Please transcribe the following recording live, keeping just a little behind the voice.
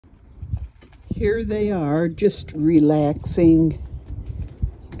Here they are, just relaxing,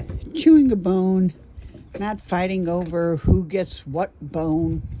 chewing a bone, not fighting over who gets what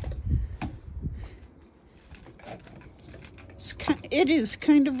bone. It is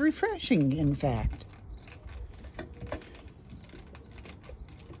kind of refreshing, in fact.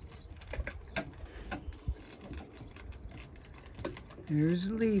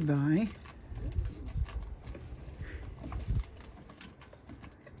 There's Levi.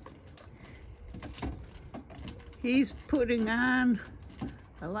 He's putting on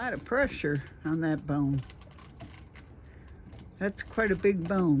a lot of pressure on that bone. That's quite a big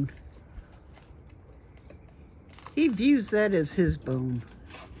bone. He views that as his bone.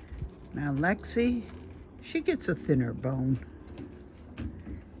 Now Lexi, she gets a thinner bone.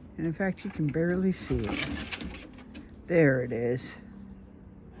 And in fact, you can barely see it. There it is.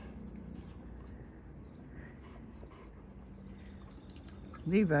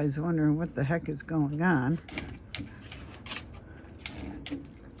 Levi's wondering what the heck is going on.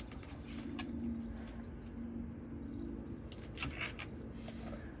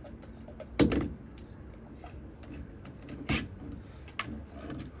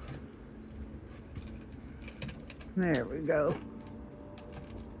 There we go.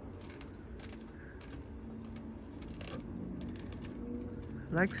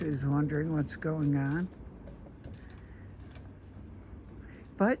 Lexi's wondering what's going on,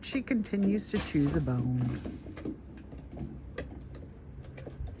 but she continues to chew the bone.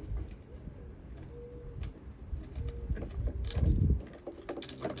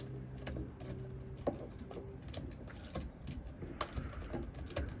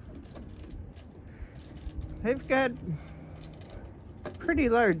 They've got pretty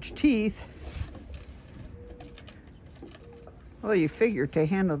large teeth. Well, you figure to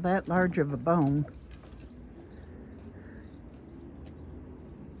handle that large of a bone.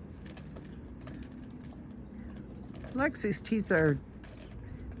 Lexi's teeth are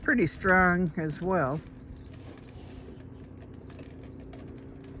pretty strong as well.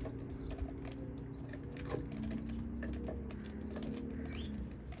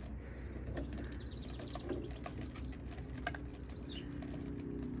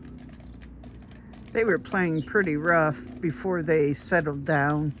 They were playing pretty rough before they settled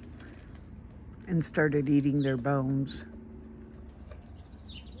down and started eating their bones.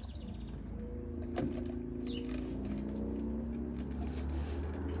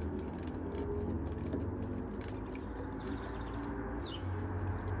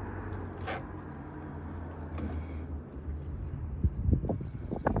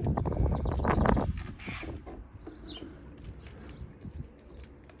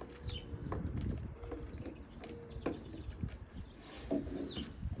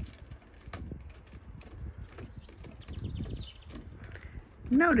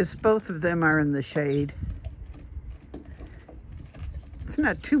 Notice both of them are in the shade. It's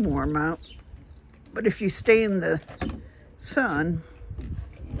not too warm out, but if you stay in the sun,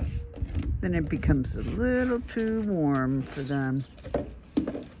 then it becomes a little too warm for them.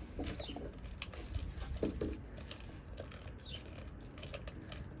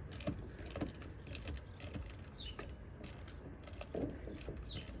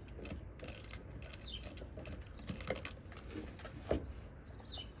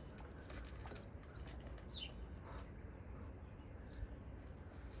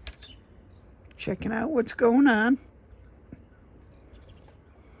 Checking out what's going on.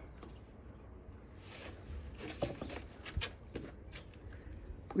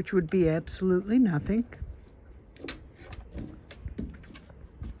 Which would be absolutely nothing.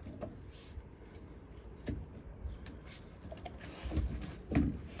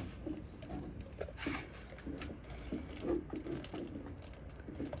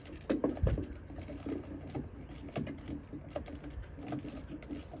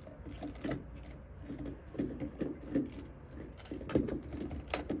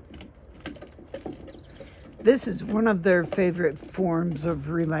 This is one of their favorite forms of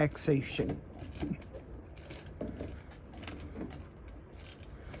relaxation.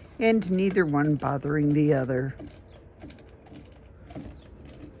 And neither one bothering the other.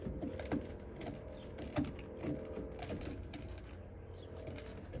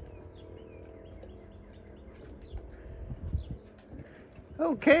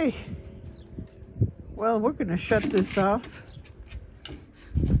 Okay. Well, we're going to shut this off.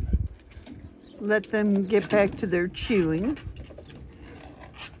 Let them get back to their chewing.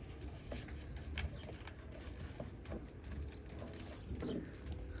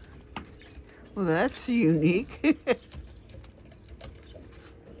 Well, that's unique.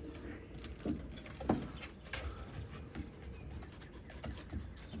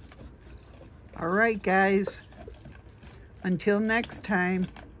 All right, guys. Until next time.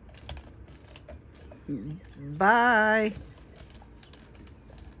 Bye.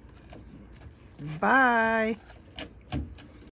 Bye.